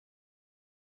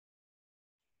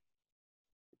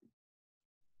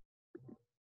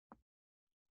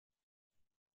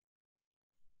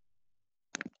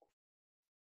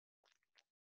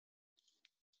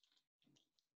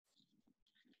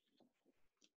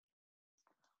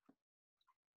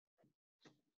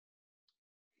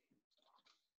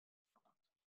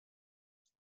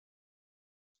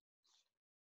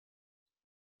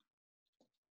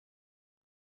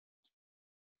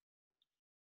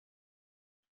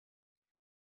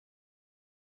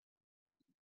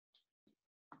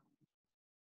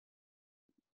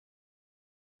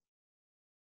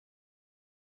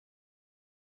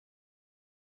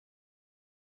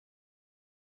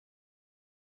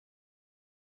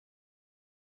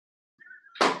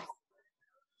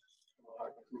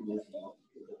Can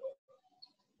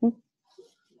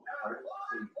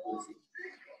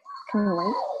you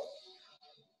wait?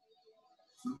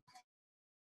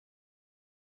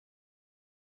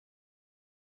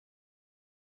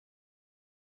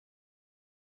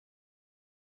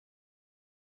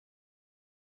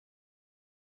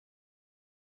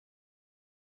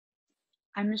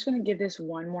 I'm just gonna give this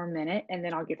one more minute and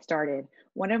then I'll get started.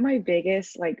 One of my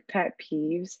biggest like pet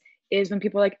peeves is when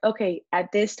people are like, okay,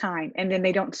 at this time, and then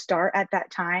they don't start at that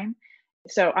time.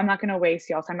 So I'm not gonna waste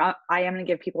y'all's time. I am gonna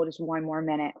give people just one more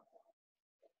minute.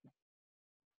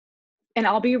 And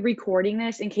I'll be recording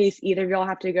this in case either of y'all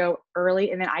have to go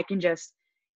early and then I can just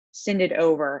send it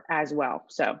over as well.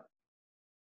 So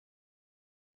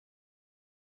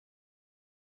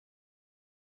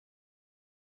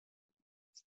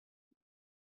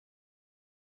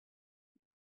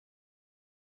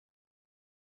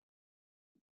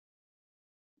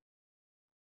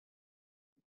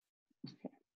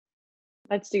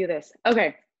let's do this.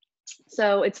 Okay.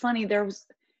 So it's funny, there was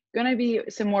gonna be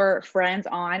some more friends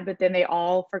on, but then they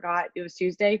all forgot it was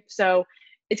Tuesday. So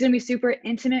it's gonna be super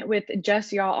intimate with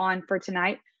just y'all on for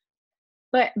tonight.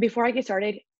 But before I get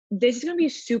started, this is gonna be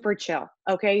super chill,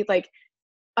 okay? Like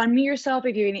unmute yourself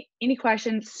if you have any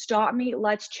questions, stop me,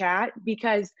 let's chat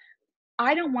because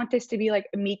I don't want this to be like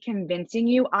me convincing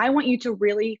you. I want you to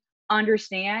really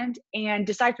understand and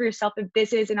decide for yourself if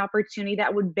this is an opportunity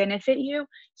that would benefit you.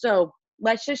 So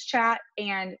let's just chat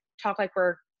and talk like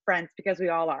we're friends because we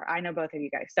all are. I know both of you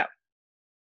guys. So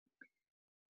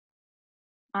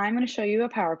I'm going to show you a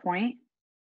PowerPoint.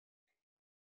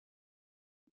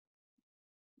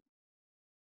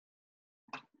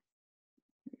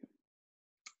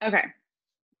 Okay.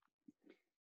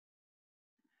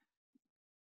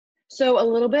 So a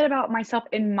little bit about myself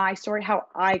and my story, how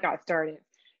I got started.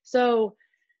 So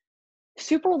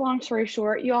super long story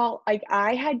short, y'all, like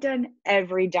I had done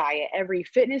every diet, every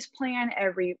fitness plan,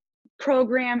 every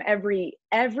program,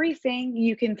 everything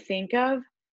you can think of,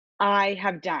 I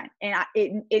have done. And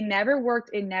it never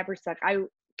worked, it never stuck. I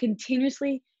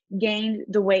continuously gained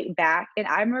the weight back and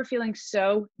I remember feeling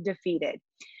so defeated.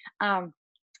 Um,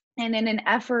 and in an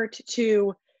effort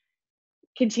to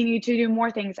continue to do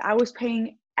more things, I was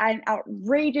paying an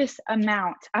outrageous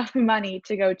amount of money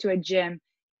to go to a gym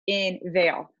in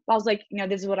Vail. I was like,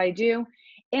 this is what I do.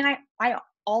 And I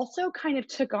also kind of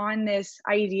took on this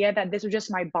idea that this was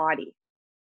just my body.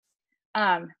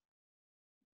 That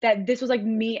this was like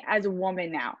me as a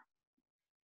woman now.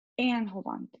 And hold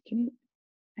on,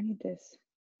 I need this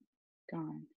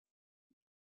gone.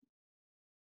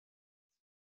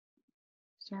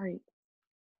 Sorry.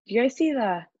 Do you guys see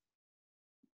I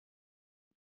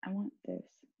want this.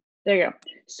 There you go.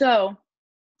 So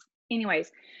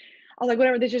anyways, I was like,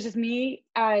 whatever, this is just me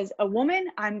as a woman.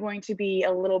 I'm going to be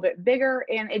a little bit bigger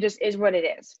and it just is what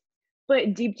it is.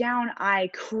 But deep down, I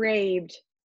craved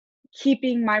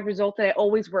keeping my result that I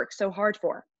always worked so hard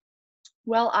for.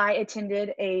 Well, I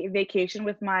attended a vacation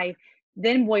with my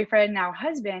then boyfriend, now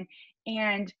husband,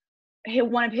 and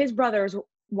one of his brother's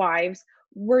wives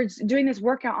were doing this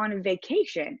workout on a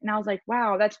vacation. And I was like,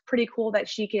 wow, that's pretty cool that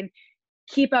she can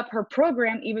keep up her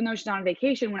program even though she's on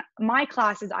vacation. When my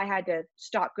classes I had to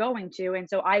stop going to, and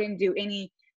so I didn't do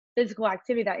any physical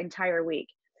activity that entire week.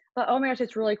 But oh my gosh,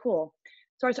 it's really cool.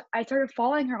 So I started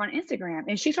following her on Instagram,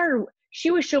 and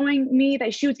she was showing me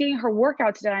that she was getting her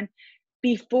workouts done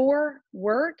before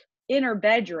work in her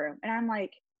bedroom. And I'm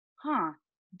like, huh,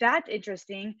 that's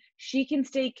interesting. She can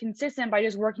stay consistent by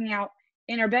just working out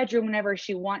in her bedroom whenever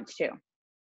she wants to.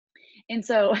 And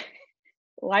so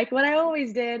like what I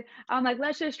always did, I'm like,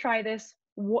 let's just try this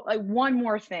like one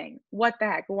more thing. What the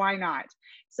heck? Why not?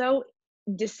 So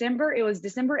it was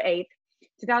December 8th,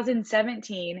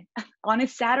 2017, on a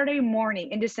Saturday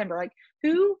morning in December. Like,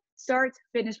 who starts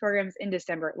fitness programs in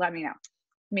December? Let me know.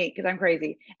 Me, because I'm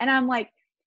crazy. And I'm like,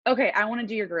 okay, I want to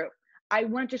do your group. I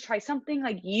want to try something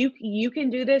like you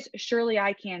can do this. Surely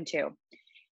I can too.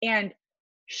 And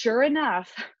sure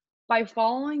enough, by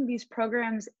following these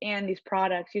programs and these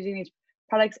products, using these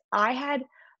products,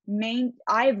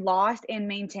 I've lost and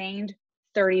maintained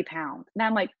 30 pounds. And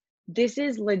I'm like, this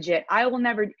is legit. I will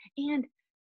never, and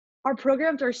our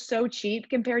programs are so cheap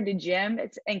compared to gym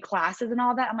and classes and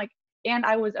all that. I'm like, and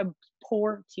I was a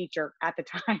poor teacher at the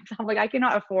time. So I'm like, I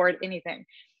cannot afford anything.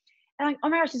 And I'm like, oh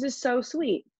my gosh, this is so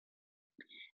sweet.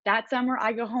 That summer,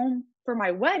 I go home for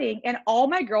my wedding, and all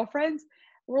my girlfriends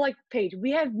were like, Paige,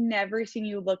 we have never seen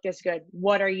you look this good.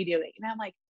 What are you doing? And I'm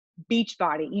like,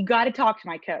 Beachbody. You got to talk to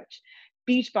my coach.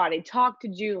 Beachbody, talk to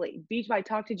Julie. Beachbody,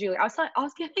 talk to Julie. I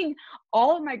was giving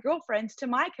all of my girlfriends to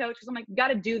my coach because I'm like, got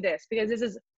to do this because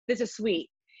this is sweet.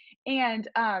 And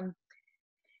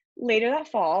later that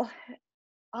fall,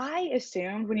 I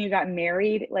assumed when you got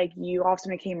married, like, you also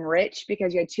became rich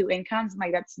because you had 2 incomes. I'm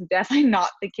like, that's definitely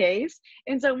not the case.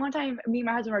 And so one time, me and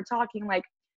my husband were talking, like,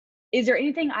 "Is there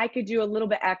anything I could do a little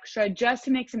bit extra just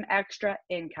to make some extra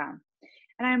income?"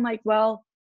 And I'm like, "Well,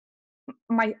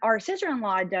 my our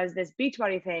sister-in-law does this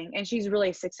Beachbody thing, and she's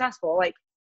really successful. Like,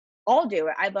 I'll do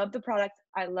it. I love the product.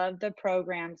 I love the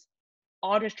programs.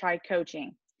 I'll just try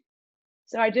coaching."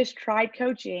 So I just tried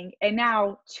coaching, and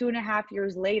now 2.5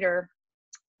 years later,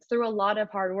 through a lot of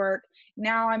hard work,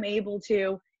 now I'm able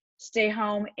to stay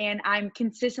home and I'm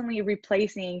consistently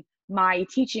replacing my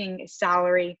teaching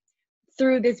salary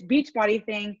through this Beachbody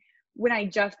thing when I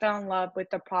just fell in love with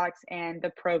the products and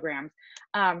the programs.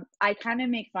 I kind of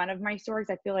make fun of my stories.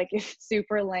 I feel like it's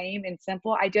super lame and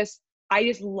simple. I just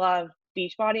love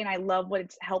Beachbody and I love what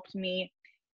it's helped me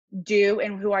do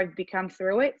and who I've become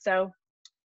through it. So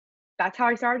that's how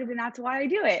I started and that's why I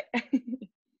do it.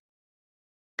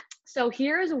 So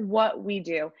here's what we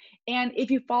do. And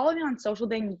if you follow me on social,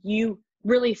 then you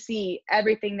really see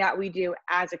everything that we do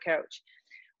as a coach.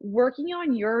 Working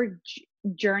on your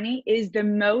journey is the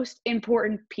most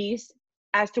important piece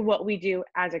as to what we do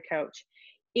as a coach.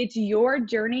 It's your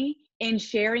journey and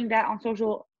sharing that on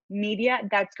social media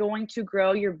that's going to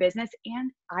grow your business.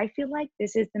 And I feel like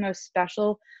this is the most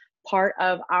special part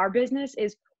of our business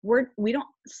is we don't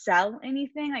sell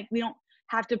anything. Like we don't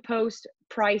have to post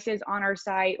prices on our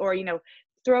site or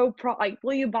like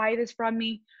will you buy this from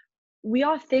me? We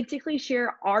authentically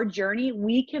share our journey.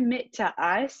 We commit to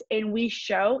us and we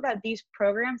show that these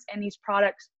programs and these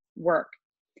products work.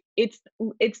 It's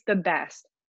the best.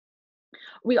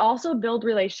 We also build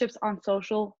relationships on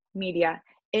social media.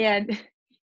 And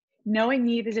knowing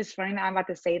me, this is funny that I'm about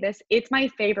to say this. It's my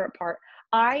favorite part.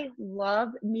 I love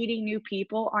meeting new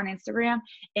people on Instagram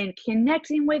and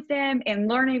connecting with them and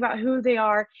learning about who they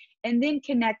are and then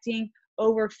connecting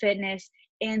over fitness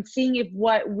and seeing if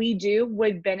what we do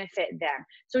would benefit them.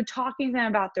 So talking to them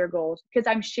about their goals because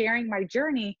I'm sharing my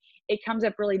journey, it comes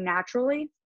up really naturally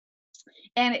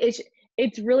and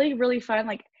it's really really fun.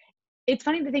 Like it's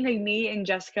funny to think like me and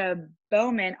Jessica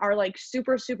Bowman are like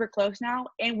super, super close now,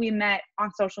 and we met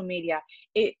on social media.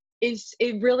 It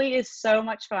really is so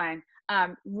much fun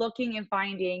looking and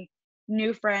finding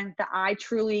new friends that I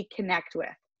truly connect with.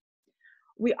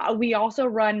 We also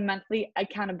run monthly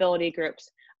accountability groups.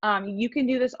 You can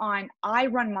do this I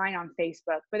run mine on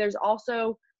Facebook, but there's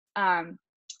also an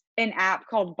app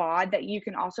called BOD that you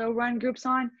can also run groups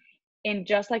on. And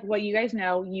just like what you guys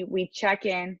know, we check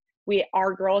in,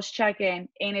 our girls check in,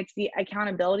 and it's the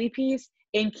accountability piece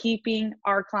in keeping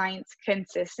our clients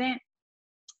consistent.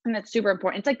 And that's super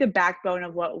important. It's like the backbone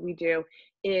of what we do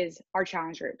is our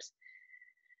challenge groups.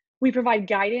 We provide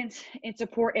guidance and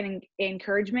support and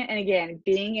encouragement. And again,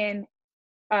 being in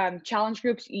challenge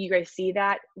groups, you guys see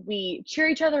that. We cheer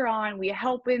each other on. We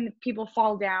help when people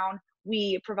fall down.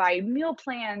 We provide meal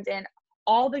plans and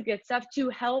all the good stuff to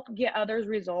help get others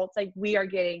results like we are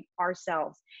getting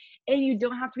ourselves. And you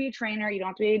don't have to be a trainer. You don't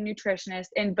have to be a nutritionist.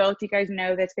 And both you guys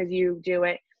know this because you do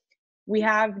it. We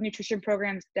have nutrition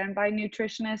programs done by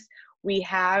nutritionists. We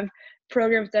have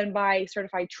programs done by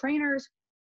certified trainers.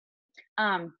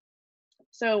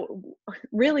 So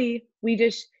really, we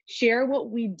just share what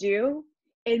we do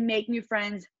and make new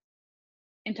friends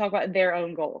and talk about their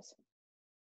own goals.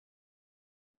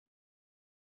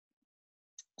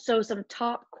 So some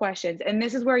top questions, and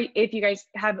this is where if you guys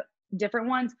have different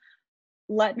ones,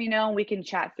 let me know and we can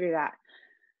chat through that.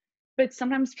 But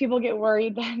sometimes people get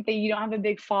worried that you don't have a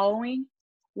big following.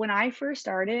 When I first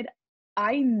started,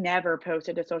 I never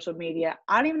posted to social media.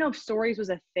 I don't even know if stories was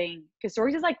a thing because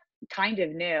stories is like kind of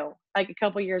new, like a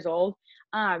couple years old.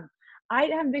 I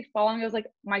didn't have a big following. It was like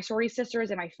my story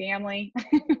sisters and my family.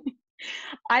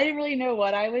 I didn't really know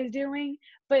what I was doing.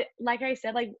 But like I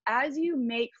said, like as you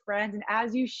make friends and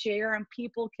as you share and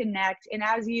people connect and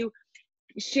as you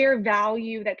share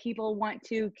value that people want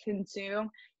to consume,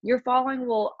 your following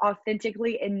will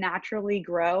authentically and naturally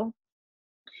grow.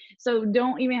 So you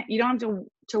don't have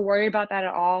to worry about that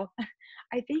at all.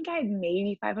 I think I had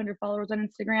maybe 500 followers on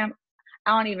Instagram.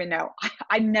 I don't even know.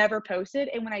 I never posted,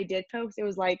 and when I did post, it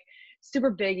was like super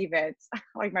big events.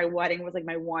 Like my wedding was like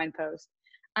my one post.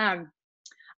 Um,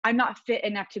 I'm not fit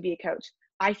enough to be a coach.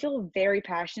 I feel very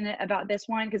passionate about this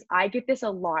one because I get this a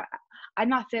lot. I'm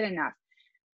not fit enough.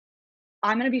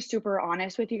 I'm going to be super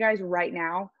honest with you guys right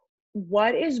now.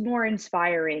 What is more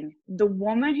inspiring? The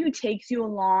woman who takes you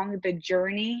along the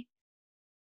journey,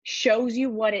 shows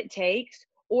you what it takes,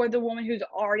 or the woman who's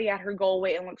already at her goal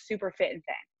weight and looks super fit and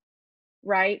thin,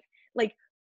 right? Like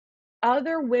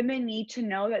other women need to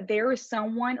know that there is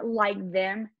someone like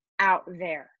them out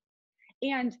there.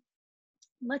 And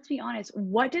let's be honest,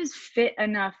 what does fit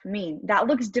enough mean? That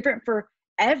looks different for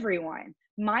everyone.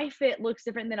 My fit looks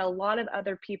different than a lot of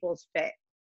other people's fit.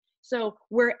 So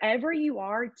wherever you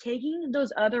are, taking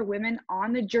those other women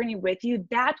on the journey with you,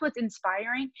 that's what's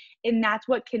inspiring and that's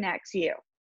what connects you.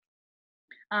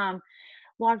 Um,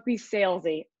 Log be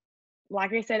salesy.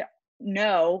 Like I said,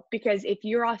 no, because if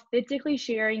you're authentically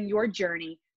sharing your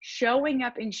journey, showing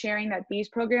up and sharing that these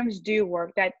programs do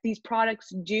work, that these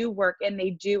products do work and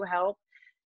they do help,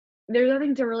 there's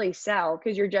nothing to really sell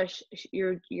because you're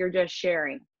just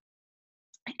sharing.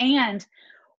 And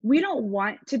we don't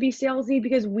want to be salesy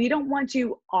because we don't want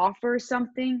to offer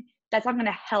something that's not going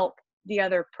to help the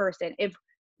other person. If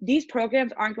these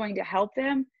programs aren't going to help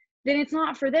them, then it's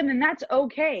not for them, and that's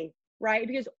okay, right?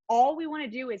 Because all we want to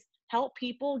do is help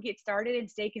people get started and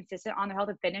stay consistent on the health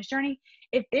and fitness journey.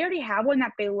 If they already have one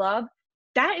that they love,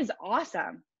 that is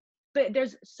awesome. But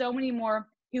there's so many more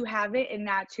who have it, and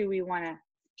that's who we want to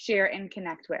share and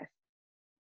connect with.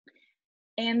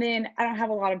 And then I don't have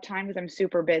a lot of time because I'm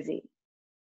super busy.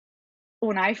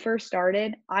 When I first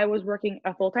started, I was working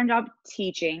a full-time job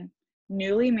teaching,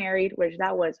 newly married, which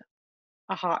that was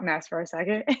a hot mess for a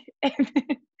second. And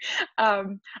then,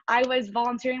 I was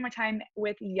volunteering my time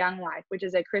with Young Life, which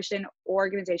is a Christian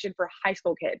organization for high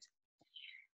school kids.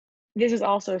 This is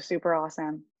also super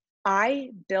awesome. I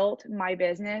built my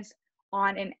business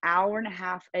on an hour and a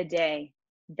half a day.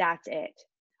 That's it.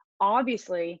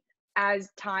 Obviously,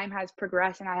 as time has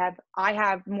progressed and I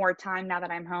have more time now that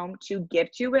I'm home to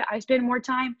give to it, I spend more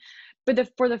time.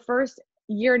 But for the first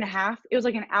year and a half, it was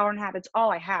like an hour and a half. It's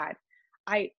all I had.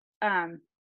 I um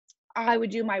I would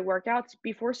do my workouts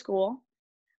before school.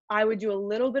 I would do a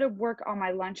little bit of work on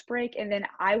my lunch break, and then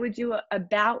I would do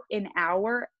about an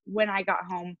hour when I got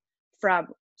home from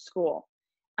school,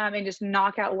 and just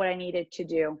knock out what I needed to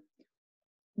do.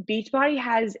 Beachbody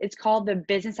has, it's called the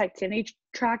business activity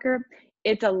tracker.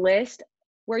 It's a list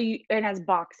where it has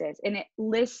boxes and it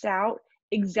lists out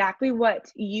exactly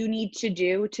what you need to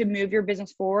do to move your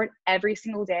business forward every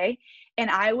single day. And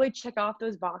I would check off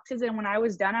those boxes. And when I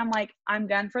was done, I'm like, I'm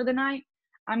done for the night.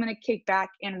 I'm going to kick back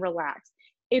and relax.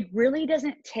 It really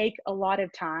doesn't take a lot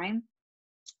of time.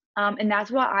 And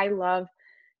that's why I love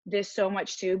this so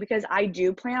much too, because I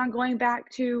do plan on going back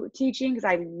to teaching because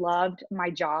I loved my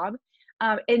job.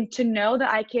 And to know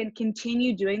that I can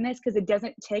continue doing this because it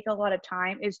doesn't take a lot of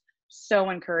time is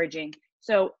so encouraging.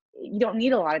 So you don't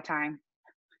need a lot of time.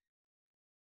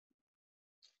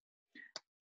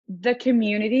 The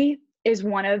community is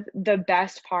one of the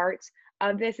best parts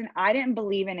of this. And I didn't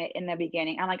believe in it in the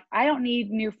beginning. I'm like, I don't need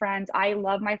new friends. I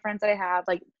love my friends that I have.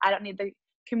 Like, I don't need the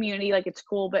community. Like, it's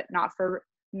cool, but not for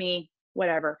me,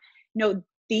 whatever. No,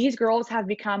 these girls have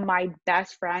become my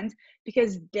best friends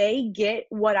because they get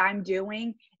what I'm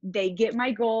doing. They get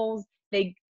my goals.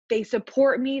 They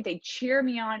support me. They cheer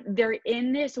me on. They're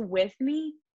in this with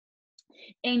me.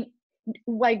 And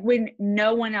like when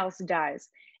no one else does.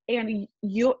 And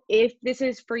you, if this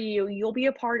is for you, you'll be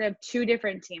a part of two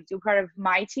different teams. You're part of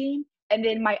my team and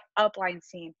then my upline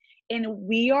team. And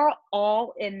we are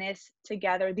all in this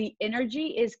together. The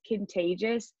energy is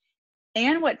contagious.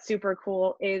 And what's super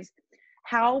cool is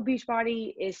how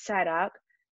Beachbody is set up.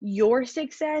 Your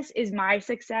success is my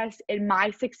success, and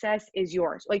my success is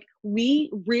yours. Like,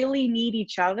 we really need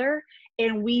each other,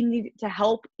 and we need to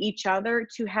help each other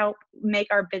to help make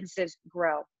our businesses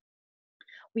grow.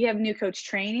 We have new coach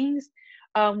trainings.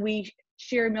 We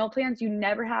share meal plans. You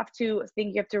never have to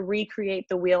think you have to recreate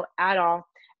the wheel at all.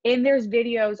 And there's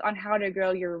videos on how to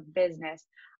grow your business.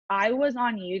 I was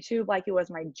on YouTube like it was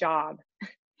my job.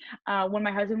 When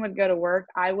my husband would go to work,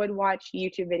 I would watch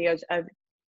YouTube videos of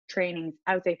trainings.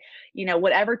 I would say,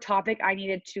 whatever topic I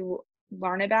needed to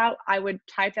learn about, I would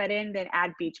type that in, then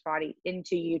add Beachbody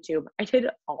into YouTube. I did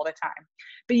it all the time.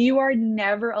 But you are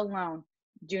never alone.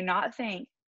 Do not think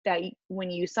that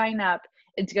when you sign up,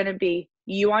 it's going to be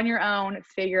you on your own,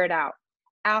 figure it out.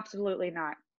 Absolutely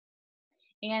not.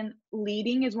 And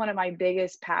leading is one of my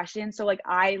biggest passions. So, like,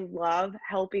 I love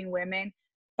helping women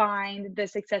find the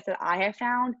success that I have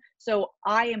found. So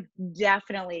I am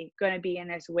definitely going to be in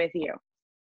this with you.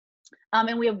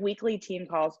 And we have weekly team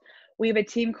calls. We have a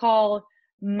team call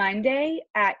Monday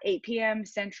at 8 p.m.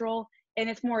 Central, and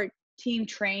it's more team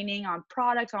training on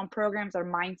products, on programs, our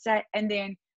mindset, and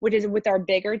then which is with our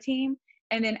bigger team.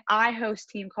 And then I host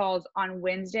team calls on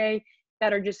Wednesday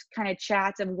that are just kind of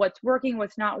chats of what's working,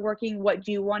 what's not working, what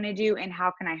do you want to do, and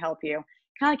how can I help you?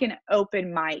 Kind of like an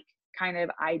open mic kind of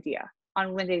idea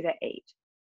on Wednesdays at 8.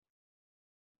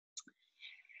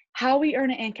 How we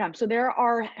earn an income. So there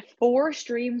are 4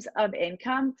 streams of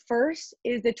income. First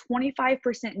is the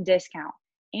 25% discount.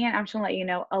 And I'm just gonna let you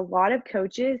know, a lot of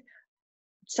coaches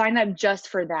sign up just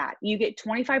for that. You get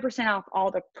 25% off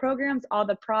all the programs, all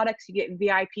the products. You get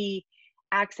VIP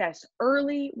access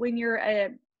early when you're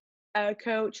a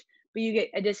coach, but you get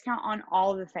a discount on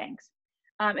all of the things.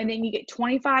 And then you get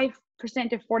 25%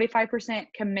 to 45%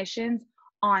 commissions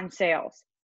on sales.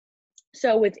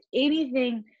 So with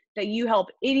anything that you help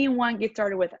anyone get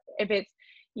started with, if it's,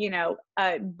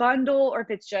 a bundle or if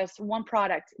it's just one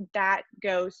product, that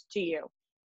goes to you.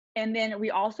 And then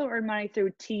we also earn money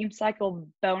through team cycle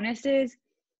bonuses,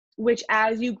 which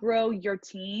as you grow your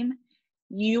team,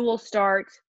 you will start,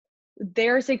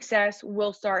 their success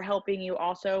will start helping you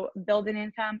also build an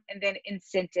income. And then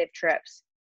incentive trips.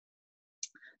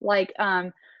 Like,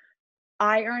 I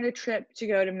earned a trip to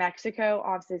go to Mexico.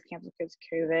 Obviously, it's canceled because of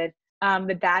COVID.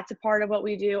 But that's a part of what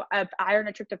we do. I earned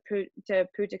a trip to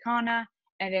Punta Cana,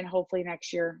 and then hopefully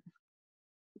next year,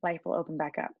 life will open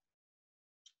back up.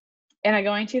 Am I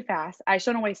going too fast? I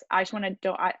don't want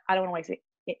to waste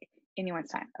anyone's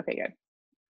time. Okay, good.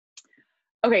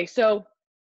 Okay, so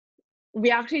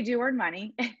we actually do earn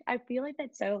money. I feel like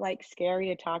that's so scary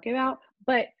to talk about,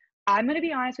 but I'm gonna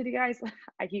be honest with you guys.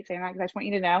 I keep saying that because I just want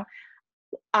you to know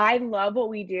I love what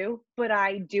we do, but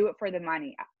I do it for the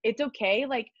money. It's okay.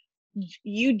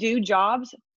 You do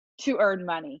jobs to earn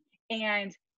money,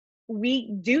 and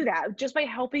we do that just by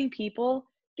helping people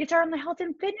get started on the health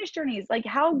and fitness journeys.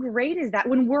 How great is that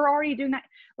when we're already doing that?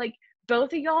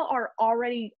 Both of y'all are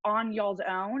already on y'all's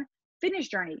own fitness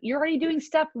journey. You're already doing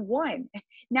step one.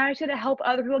 Now it's gonna help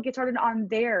other people get started on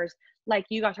theirs, like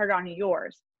you got started on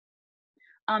yours.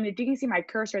 If you can see my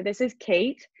cursor, this is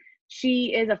Kate.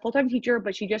 She is a full-time teacher,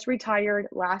 but she just retired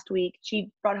last week. She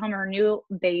brought home her new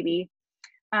baby.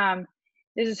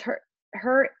 This is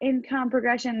her income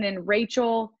progression. Then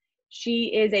Rachel, she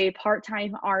is a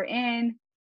part-time RN.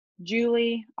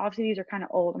 Julie, obviously these are kind of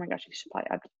old. Oh my gosh, I should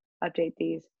probably update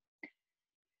these.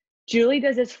 Julie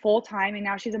does this full-time, and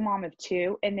now she's a mom of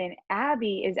 2. And then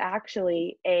Abby is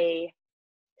actually a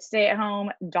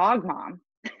stay-at-home dog mom.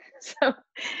 So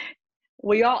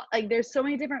we all there's so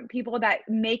many different people that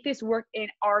make this work and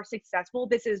are successful.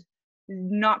 This is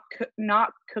not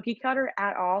cookie cutter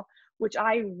at all, which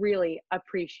I really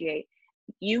appreciate.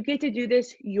 You get to do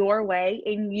this your way,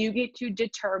 and you get to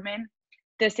determine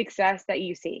the success that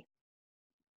you see.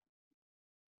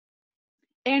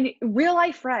 And real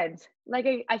life friends, like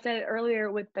I said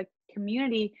earlier with the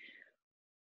community,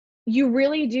 you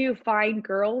really do find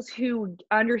girls who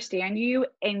understand you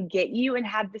and get you and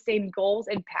have the same goals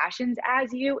and passions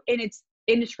as you, and it's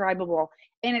indescribable.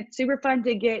 And it's super fun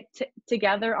to get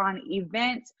together on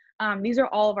events. These are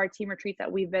all of our team retreats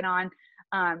that we've been on.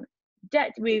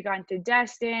 We've gone to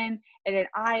Destin, and then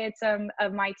I had some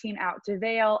of my team out to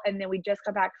Vail, and then we just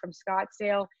got back from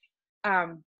Scottsdale.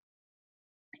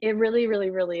 It really, really,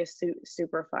 really is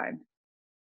super fun.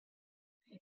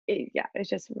 It's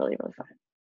just really, really fun.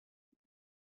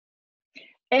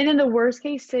 And then the worst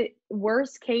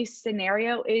case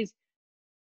scenario is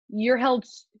you're held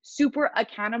super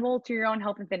accountable to your own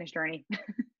health and fitness journey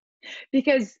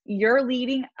because you're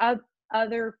leading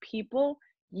other people.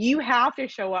 You have to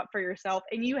show up for yourself,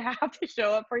 and you have to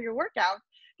show up for your workouts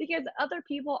because other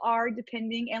people are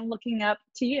depending and looking up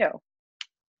to you.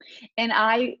 And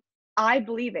I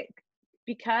believe it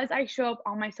because I show up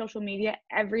on my social media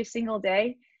every single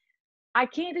day. I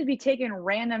can't just be taking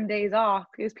random days off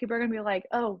because people are going to be like,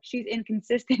 oh, she's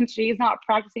inconsistent. She's not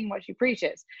practicing what she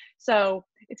preaches. So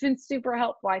it's been super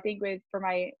helpful, I think, for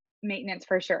my maintenance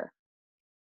for sure.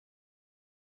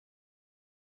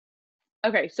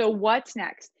 Okay, so what's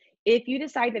next? If you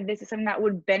decide that this is something that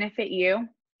would benefit you,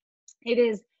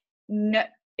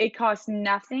 it costs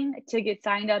nothing to get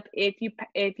signed up if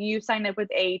you sign up with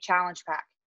a challenge pack.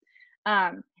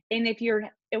 And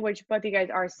which both of you guys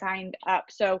are signed up.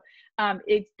 So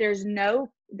there's no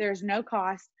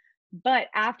cost, but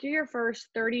after your first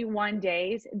 31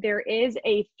 days, there is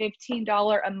a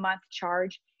 $15 a month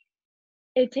charge.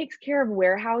 It takes care of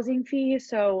warehousing fees.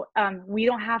 So we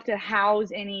don't have to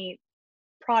house any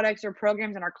products or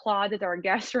programs in our closets or our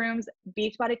guest rooms.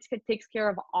 Beachbody takes care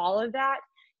of all of that.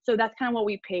 So that's kind of what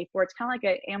we pay for. It's kind of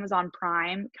like an Amazon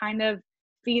Prime kind of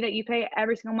fee that you pay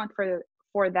every single month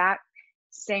for that.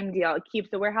 Same deal. It keeps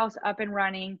the warehouse up and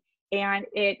running, and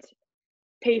it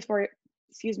pays for,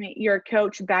 your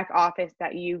coach back office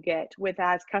that you get with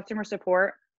as customer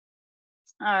support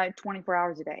 24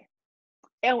 hours a day.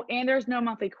 Oh, and there's no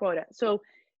monthly quota. So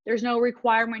there's no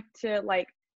requirement to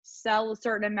sell a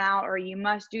certain amount or you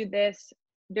must do this.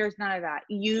 There's none of that.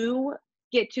 You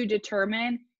get to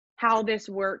determine how this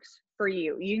works for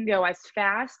you. You can go as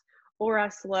fast or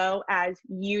as slow as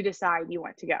you decide you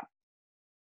want to go.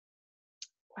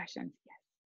 Questions? Yes.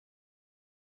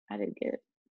 I did good.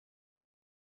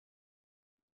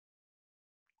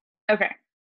 Okay.